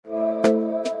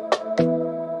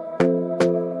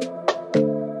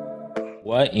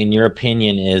what, in your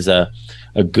opinion, is a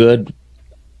good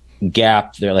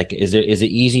gap there? Like, is it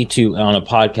easy to, on a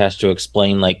podcast, to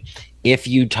explain, like, if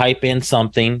you type in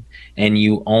something and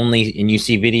you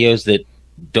see videos that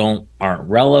aren't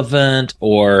relevant,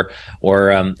 or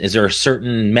is there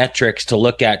certain metrics to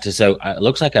look at to say, it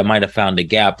looks like I might have found a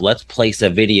gap, let's place a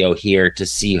video here to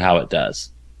see how it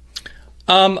does?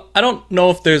 I don't know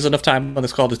if there's enough time on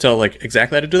this call to tell like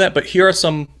exactly how to do that, but here are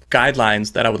some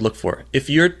guidelines that I would look for. If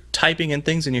you're typing in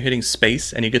things and you're hitting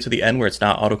space and you get to the end where it's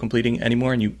not auto-completing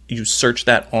anymore, and you search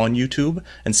that on YouTube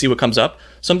and see what comes up,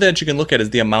 something that you can look at is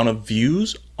the amount of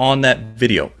views on that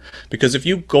video. Because if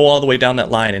you go all the way down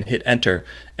that line and hit enter,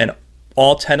 and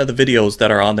all 10 of the videos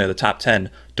that are on there, the top 10,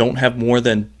 don't have more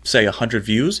than, say, 100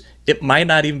 views, it might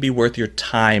not even be worth your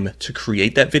time to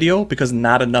create that video, because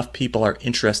not enough people are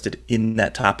interested in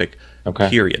that topic,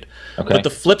 period. But the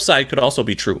flip side could also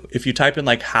be true. If you type in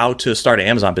like how to start an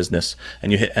Amazon business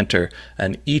and you hit enter,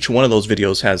 and each one of those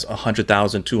videos has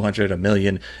 100,000, 200, a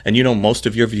million, and you know most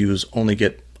of your views only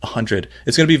get 100,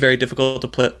 it's going to be very difficult to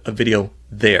put a video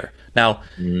there. Now,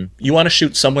 you want to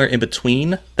shoot somewhere in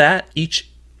between that. Each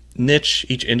niche,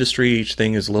 each industry, each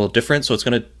thing is a little different, so it's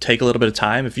going to take a little bit of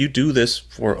time. If you do this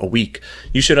for a week,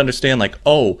 you should understand like,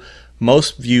 oh,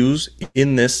 most views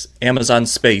in this Amazon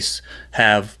space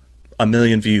have 1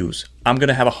 million views. I'm going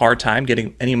to have a hard time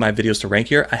getting any of my videos to rank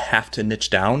here. I have to niche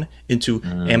down into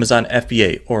Amazon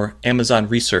FBA or Amazon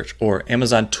research or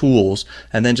Amazon tools,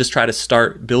 and then just try to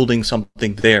start building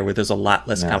something there where there's a lot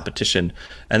less competition.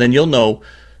 And then you'll know,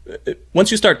 once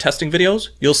you start testing videos,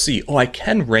 you'll see, oh, I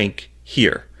can rank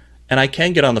here. And I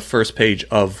can get on the first page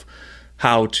of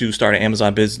how to start an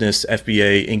Amazon business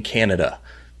FBA in Canada.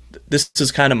 This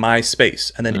is kind of my space.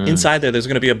 And then inside there's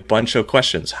going to be a bunch of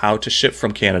questions. How to ship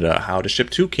from Canada, how to ship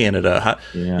to Canada.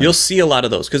 You'll see a lot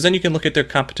of those, because then you can look at their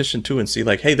competition too and see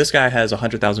like, hey, this guy has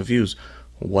 100,000 views.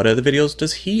 What other videos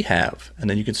does he have? And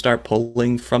then you can start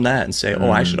pulling from that and say,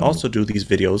 oh, I should also do these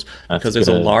videos, because there's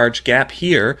a large gap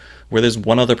here where there's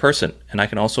one other person, and I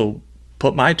can also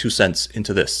put my 2 cents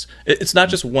into this. It's not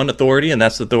just one authority and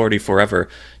that's the authority forever.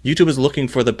 YouTube is looking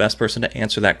for the best person to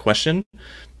answer that question.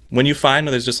 When you find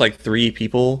there's just like 3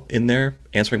 people in there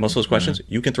answering most of those questions,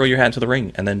 you can throw your hat into the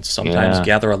ring and then sometimes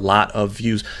gather a lot of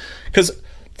views. Because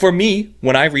for me,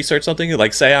 when I research something,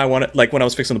 like say I want to, like when I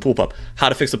was fixing the pool pump, how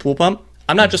to fix the pool pump,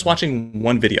 I'm not just watching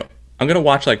one video. I'm going to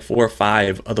watch like 4 or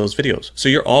 5 of those videos. So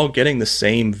you're all getting the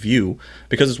same view,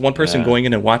 because it's one person going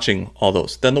in and watching all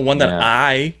those. Then the one that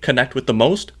I connect with the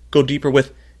most, go deeper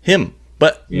with him.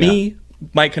 But me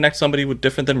might connect somebody with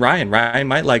different than Ryan. Ryan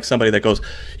might like somebody that goes,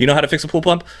 you know how to fix a pool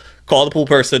pump? Call the pool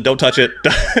person, don't touch it.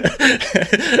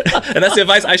 And that's the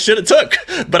advice I should have took,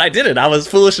 but I didn't. I was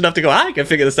foolish enough to go, I can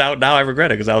figure this out. Now I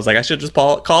regret it, because I was like, I should just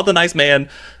call the nice man,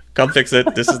 come fix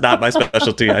it. This is not my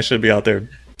specialty. I should be out there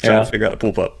trying to figure out a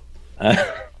pool pump.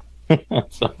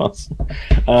 That's awesome.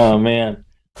 Oh man.